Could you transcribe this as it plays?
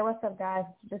What's up, guys?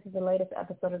 This is the latest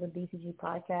episode of the BCG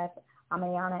podcast. I'm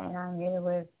Ayana, and I'm here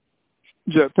with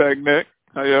Jetpack Nick.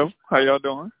 How y'all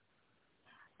doing?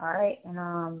 All right,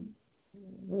 and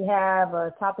we have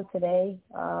a topic today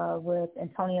with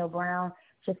Antonio Brown.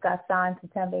 Just got signed to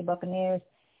Tampa Bay Buccaneers,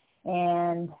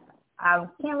 and I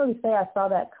can't really say I saw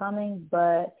that coming,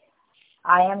 but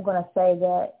I am going to say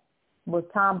that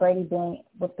with Tom Brady being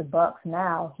with the Bucs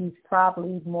now, he's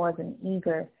probably more than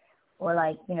eager or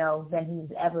than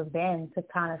he's ever been to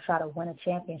kind of try to win a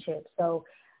championship. So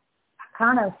I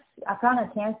kind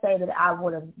of can say that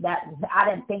I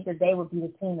didn't think that they would be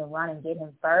the team to run and get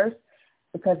him first,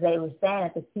 because they were saying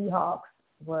that the Seahawks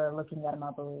were looking at him.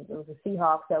 I believe it was the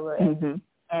Seahawks that were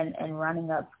and running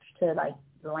up to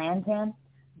land him,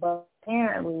 but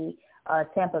apparently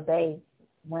Tampa Bay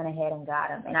went ahead and got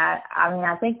him. And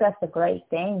I think that's a great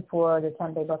thing for the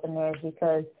Tampa Bay Buccaneers,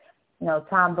 because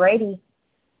Tom Brady,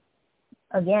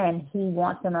 again, he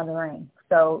wants another ring.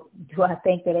 So do I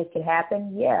think that it could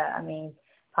happen? Yeah,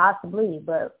 possibly,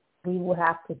 but we will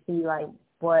have to see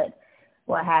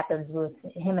what happens with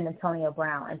him and Antonio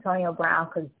Brown. Antonio Brown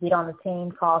could get on the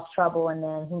team, cause trouble, and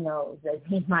then who knows, that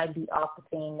he might be off the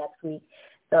team next week.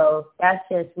 So that's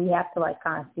just, we have to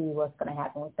kind of see what's going to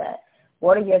happen with that.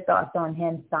 What are your thoughts on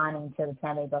him signing to the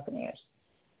Tampa Bay Buccaneers?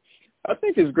 I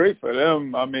think it's great for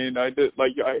them. I did,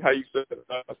 how you said,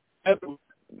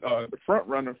 the front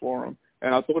runner for him,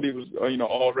 and I thought he was,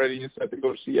 already set to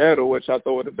go to Seattle, which I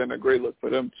thought would have been a great look for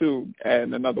them too,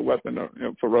 and another weapon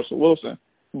for Russell Wilson.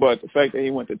 But the fact that he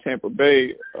went to Tampa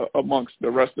Bay amongst the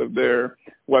rest of their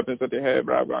weapons that they had,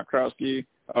 Rob Gronkowski,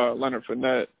 Leonard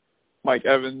Fournette, Mike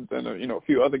Evans, and a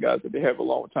few other guys that they have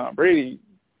along with Tom Brady,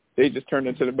 they just turned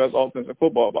into the best offense in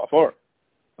football by far,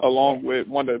 along with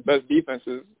one of the best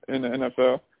defenses in the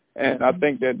NFL. And I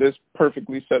think that this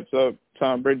perfectly sets up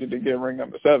Tom Brady to get ring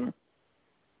number 7.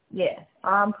 Yeah.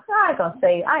 I ain't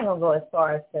gonna go as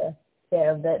far as to say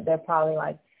that they're probably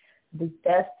the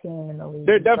best team in the league.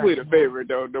 They're definitely the favorite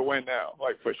though to win now,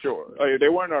 for sure. They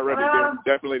weren't already.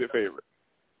 They're definitely the favorite.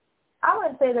 I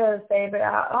wouldn't say they're the favorite.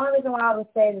 The only reason why I would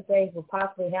say that they will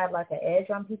possibly have an edge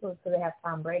on people is because they have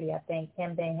Tom Brady. I think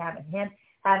him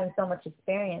having so much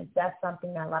experience, that's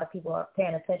something that a lot of people are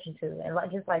paying attention to.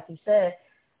 And just like you said,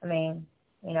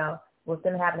 with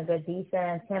them having a good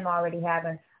defense, him already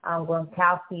having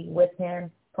Gronkowski with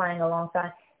him playing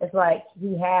alongside, it's like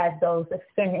he has those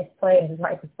experienced players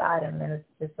right beside him, and it's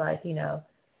just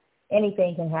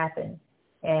anything can happen.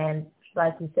 And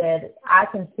like you said, I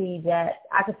can see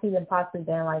them possibly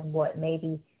being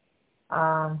maybe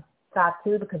top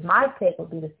 2, because my pick would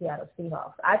be the Seattle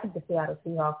Seahawks. I think the Seattle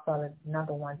Seahawks are the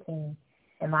number 1 team,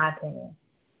 in my opinion,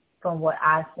 from what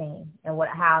I've seen and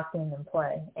how I've seen them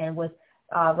play. And with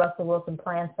Russell Wilson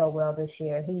playing so well this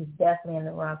year, he's definitely in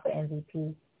the run for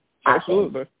MVP.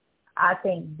 Absolutely. I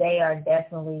think they are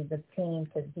definitely the team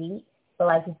to beat. But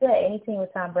like you said, any team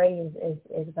with Tom Brady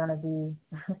is going to be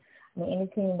any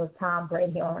team with Tom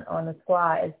Brady on the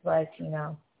squad, it's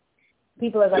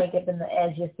people are going to give them the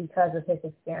edge just because of his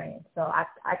experience. So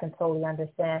I can totally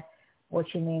understand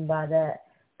what you mean by that.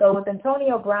 So with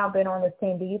Antonio Brown being on this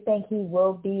team, do you think he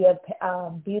will be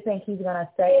do you think he's going to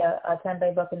stay a Tampa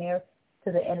Bay Buccaneer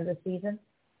to the end of the season?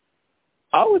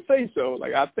 I would say so.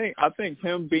 I think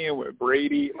him being with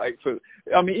Brady,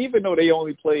 even though they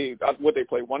only played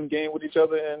one game with each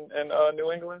other in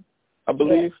New England, I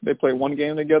believe they played one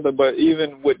game together. But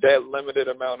even with that limited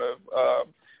amount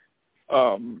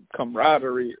of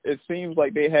camaraderie, it seems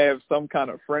like they have some kind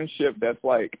of friendship that's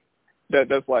they've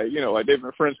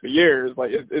been friends for years.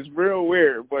 It's real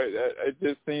weird, but it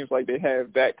just seems like they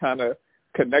have that kind of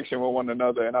connection with one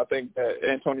another. And I think that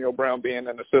Antonio Brown being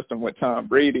in the system with Tom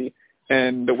Brady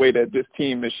and the way that this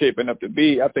team is shaping up to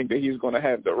be, I think that he's going to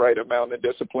have the right amount of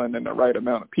discipline and the right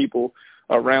amount of people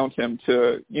around him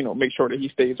to, make sure that he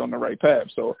stays on the right path.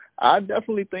 So I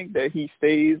definitely think that he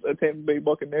stays a Tampa Bay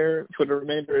Buccaneer for the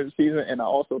remainder of the season, and I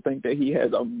also think that he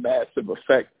has a massive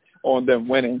effect on them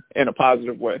winning in a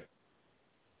positive way.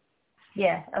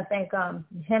 Yeah, I think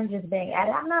him just being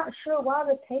added. I'm not sure why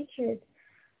the Patriots.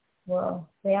 Well,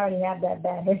 they already have that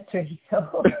bad history,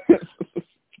 so.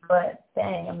 But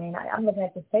dang, I'm looking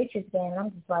at the Patriots game, and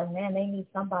I'm just like, man, they need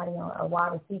somebody on a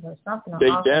wide receiver or something.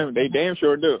 They damn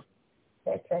sure do.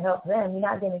 To help them. You're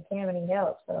not giving Cam any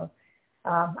help, so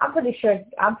I'm pretty sure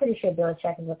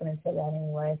Belichick is looking into that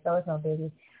anyway, so it's no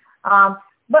biggie.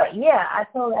 But yeah, I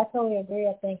totally agree.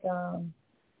 I think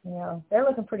they're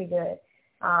looking pretty good.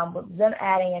 With them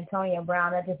adding Antonio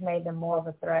Brown, that just made them more of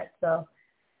a threat. So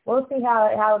we'll see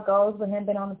how it goes with him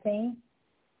being on the team.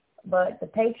 But the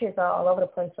Patriots are all over the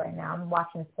place right now. I'm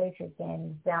watching this Patriots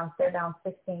game. They're down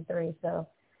 16-3. So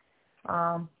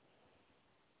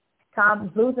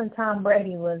Losing Tom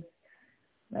Brady was,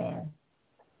 man.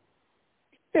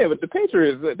 Yeah, but the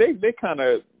Patriots, they're kind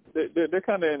of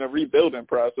in a rebuilding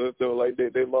process. So like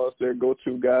they lost their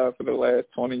go-to guy for the last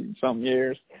 20-something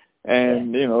years,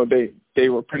 and you know they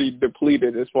were pretty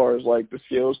depleted as far as like the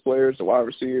skills players, the wide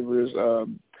receivers.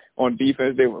 On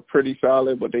defense, they were pretty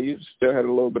solid, but they still had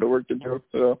a little bit of work to do.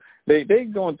 So they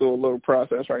going through a little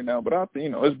process right now. But I think, you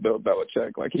know, it's Bill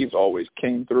Belichick. Like, he's always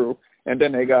came through. And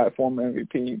then they got former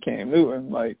MVP Cam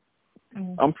Newton. Like,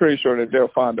 I'm pretty sure that they'll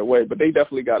find a way. But they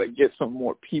definitely got to get some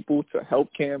more people to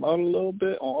help Cam out a little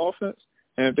bit on offense.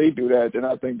 And if they do that, then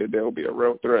I think that they'll be a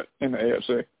real threat in the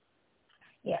AFC.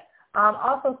 Yeah.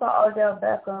 Also saw Odell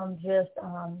Beckham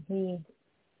he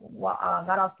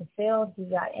got off the field. He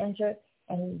got injured.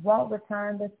 And he won't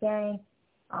return this game.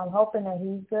 I'm hoping that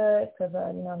he's good because,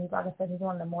 you know, he's, like I said, he's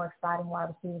one of the more exciting wide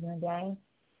receivers in the game.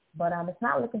 But it's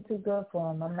not looking too good for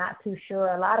him. I'm not too sure.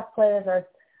 A lot of players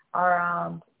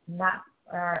are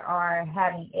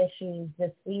having issues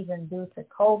this season due to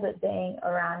COVID being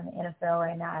around in the NFL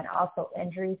right now and also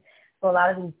injuries. So a lot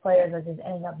of these players are just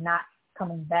ending up not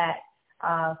coming back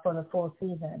for the full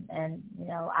season. And, you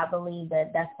know, I believe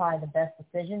that that's probably the best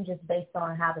decision just based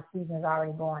on how the season is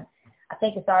already going. I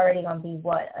think it's already going to be,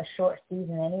 a short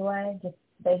season anyway, just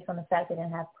based on the fact they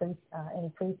didn't have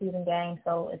any preseason games.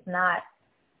 So it's not,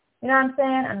 you know what I'm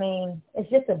saying? I mean, it's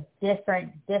just a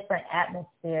different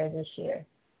atmosphere this year.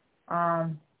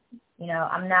 You know,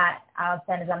 I'm not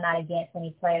against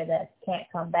any player that can't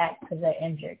come back because they're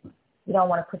injured. You don't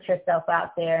want to put yourself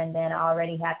out there and then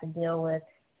already have to deal with,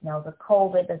 you know, the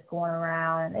COVID that's going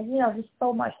around. And, you know, just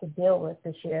so much to deal with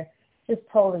this year. Just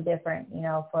totally different, you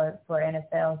know, for the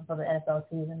NFL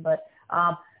season. But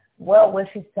well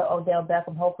wishes to Odell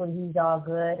Beckham. Hopefully he's all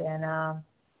good. And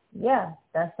yeah,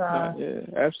 that's yeah,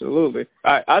 absolutely.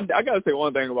 I gotta say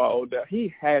one thing about Odell.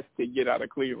 He has to get out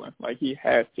of Cleveland. Like, he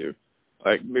has to.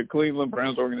 Like, the Cleveland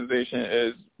Browns organization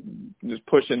is just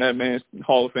pushing that man's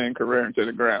Hall of Fame career into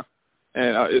the ground.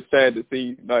 And it's sad to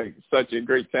see like such a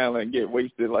great talent get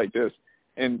wasted like this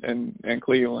in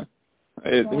Cleveland.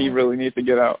 He really needs to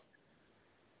get out.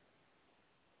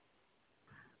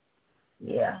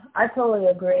 Yeah, I totally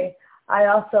agree. I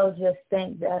also just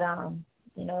think that,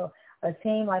 you know, a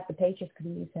team like the Patriots could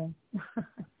use him.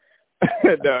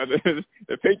 No,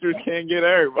 the Patriots can't get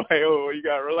everybody. Oh, you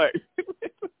gotta relax.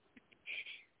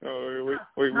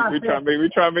 We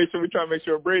try to make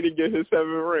sure Brady gets his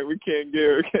 7th ring. We can't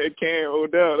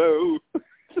Odell. Oh,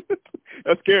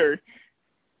 that's scary.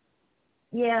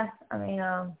 Yeah, I mean,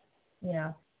 you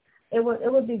know, it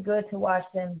would be good to watch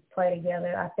them play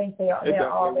together. I think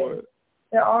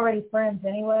they're already friends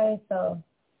anyway, so,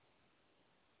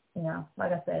 you know,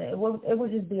 like I said, it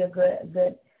would just be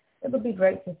it would be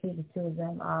great to see the two of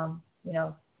them, you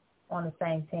know, on the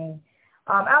same team.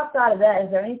 Outside of that,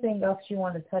 is there anything else you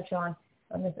want to touch on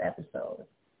this episode?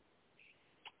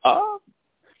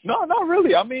 No, not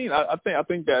really. I mean, I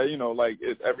think that, you know, like,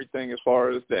 everything as far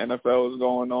as the NFL is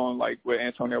going on, like with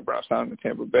Antonio Brown signing to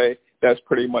Tampa Bay, that's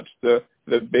pretty much the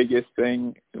biggest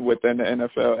thing within the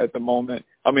NFL at the moment.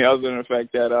 I mean, other than the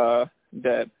fact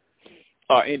that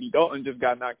Andy Dalton just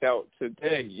got knocked out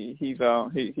today. He's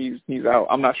out.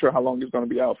 I'm not sure how long he's going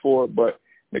to be out for, but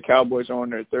the Cowboys are on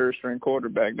their 3rd-string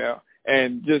quarterback now.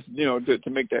 And just, you know, to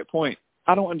make that point,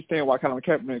 I don't understand why Colin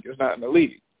Kaepernick is not in the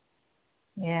league.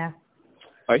 Yeah.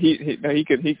 He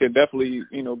could definitely,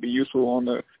 you know, be useful on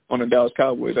the Dallas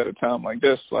Cowboys at a time like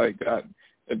this. Like,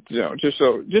 you know, just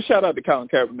shout out to Colin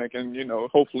Kaepernick, and, you know,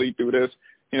 hopefully through this,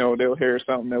 you know, they'll hear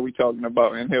something that we talking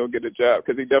about and he'll get a job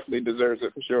because he definitely deserves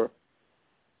it for sure.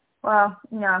 Well,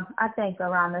 you know, I think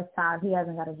around this time, if he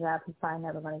hasn't got a job, he's probably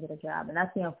never going to get a job, and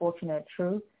that's the unfortunate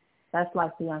truth. That's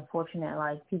like the unfortunate,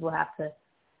 like, people have to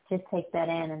just take that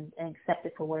in and accept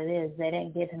it for what it is. They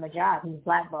didn't give him a job. He's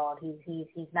blackballed.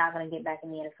 He's not going to get back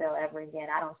in the NFL ever again.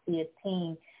 I don't see his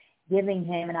team giving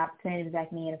him an opportunity to be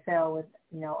back in the NFL with,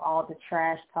 you know, all the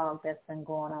trash talk that's been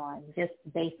going on, just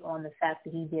based on the fact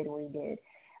that he did what he did.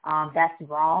 That's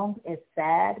wrong. It's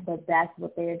sad, but that's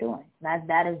what they're doing.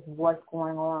 That is what's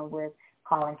going on with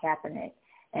Colin Kaepernick.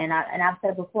 And I've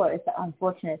said before, it's an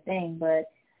unfortunate thing,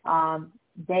 but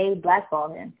they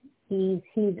blackballed him. He's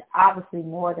obviously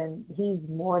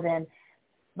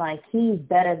he's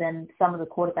better than some of the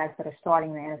quarterbacks that are starting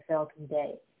in the NFL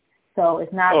today. So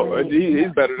it's not.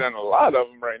 He's better than a lot of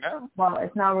them right now. Well,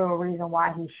 it's no real reason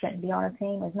why he shouldn't be on a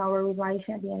team. There's no real reason why he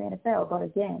shouldn't be in the NFL. But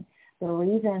again, the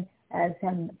reason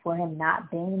for him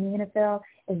not being in the NFL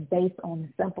is based on the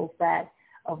simple fact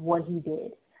of what he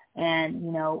did. And,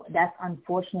 you know, that's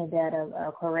unfortunate that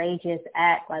a courageous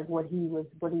act like what he was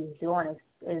doing is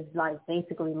is like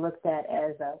basically looked at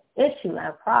as a issue and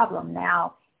a problem.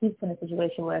 Now he's in a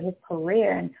situation where his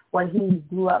career and what he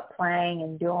grew up playing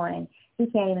and doing, he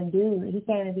can't even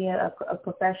be a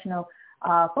professional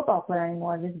football player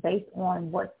anymore, just based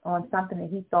on something that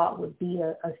he thought would be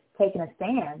taking a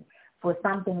stand for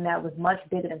something that was much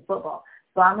bigger than football.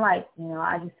 So I'm like,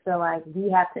 I just feel like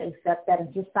we have to accept that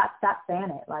and just stop saying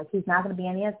it. Like, he's not going to be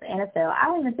in the NFL. I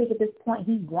don't even think at this point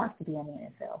he wants to be in the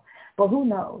NFL. But who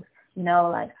knows?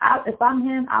 If I'm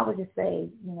him, I would just say,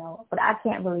 but I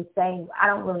can't really say. I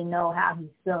don't really know how he's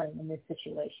feeling in this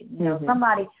situation.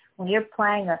 Somebody, when you're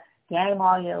playing a game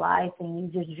all your life and you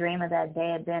just dream of that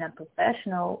day of being a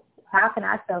professional, how can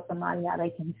I tell somebody how they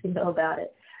can feel about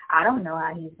it? I don't know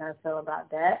how he's going to feel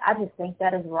about that. I just think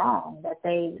that is wrong that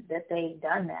they've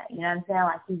done that. You know what I'm saying?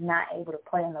 Like, he's not able to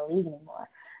play in the league anymore.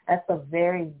 That's a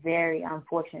very, very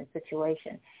unfortunate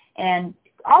situation. And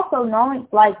also knowing,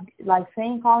 like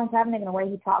seeing Colin Kaepernick and the way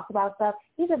he talks about stuff,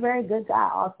 he's a very good guy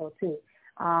also too.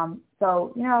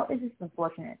 So it's just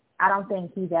unfortunate. I don't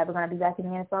think he's ever going to be back in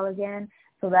the NFL again.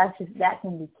 So that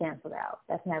can be canceled out.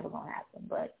 That's never going to happen.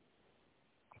 But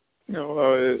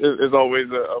it's always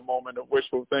a moment of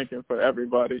wishful thinking for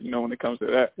everybody, when it comes to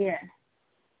that.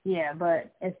 Yeah,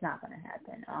 but it's not going to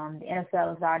happen. The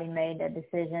NFL has already made that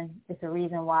decision. It's a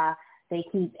reason why they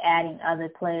keep adding other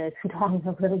players who don't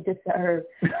even really deserve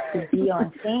to be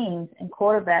on teams, and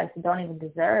quarterbacks who don't even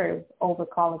deserve over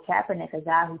Colin Kaepernick, a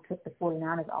guy who took the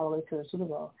 49ers all the way to the Super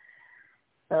Bowl.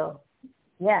 So,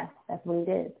 yeah, that's what it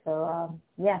is. So,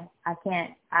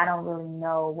 I don't really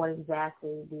know what exactly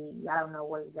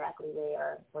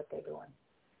what they're doing.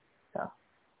 So,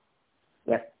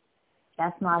 yep,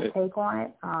 that's my take on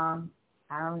it. I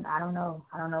don't know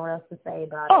what else to say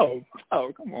about it.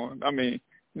 Oh, come on. I mean,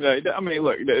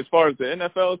 look, as far as the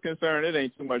NFL is concerned, it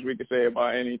ain't too much we can say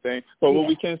about anything. But what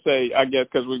we can say, I guess,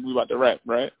 because we about to wrap,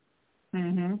 right?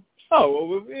 Mm-hmm. Oh,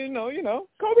 well,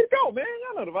 Kobe go, man.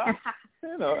 Y'all know the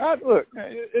vibe. Look,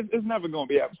 it's never going to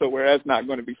be an episode where that's not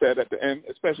going to be said at the end,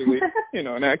 especially,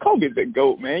 now Kobe's the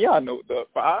GOAT, man. Y'all know the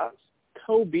vibes.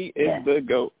 Kobe is the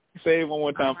GOAT. Say it one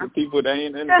more time for people that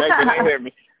ain't in the back that ain't hear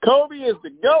me. Kobe is the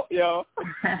GOAT, y'all.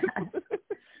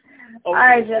 All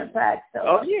right, Jetpack.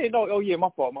 My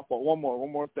fault. One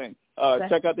more thing.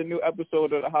 Check out the new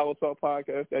episode of the Hollow Talk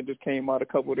podcast that just came out a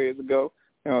couple of days ago.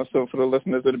 So for the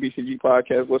listeners of the BCG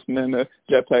podcast, listening to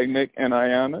Jetpack Nick and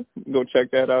Ayana, go check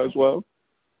that out as well.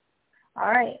 All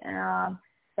right.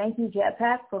 Thank you,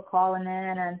 Jetpack, for calling in,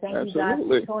 and thank you guys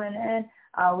for tuning in.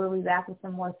 We'll be back with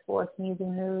some more sports, music,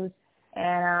 news.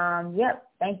 And,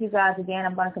 thank you guys again.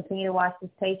 I'm going to continue to watch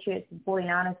this Patriots and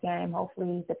 49ers game.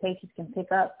 Hopefully the Patriots can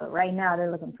pick up, but right now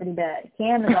they're looking pretty bad.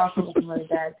 Cam is also looking really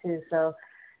bad, too. So,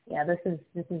 yeah, this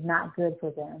is not good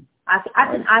for them. I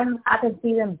can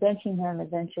see them benching him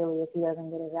eventually if he doesn't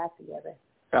get his act together.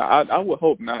 I would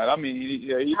hope not. I mean, he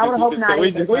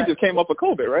just came off of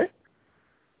COVID, right?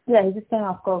 Yeah, he just came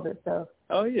off COVID, so.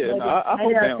 Oh, yeah. I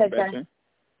hope they don't bench him.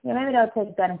 Yeah, maybe they'll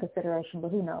take that in consideration, but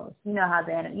who knows? You know how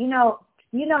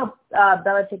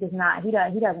Belichick is not. He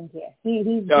doesn't care.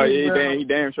 He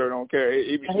damn sure don't care.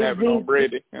 He be snapping on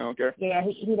Brady. He don't care. Yeah,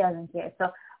 he doesn't care.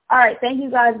 So, all right, thank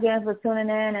you guys again for tuning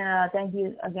in, and thank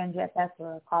you again, Jetpack,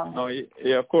 for calling. Oh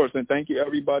yeah, of course, and thank you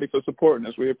everybody for supporting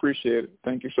us. We appreciate it.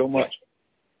 Thank you so much.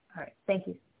 All right, thank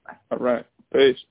you. Bye. All right, peace.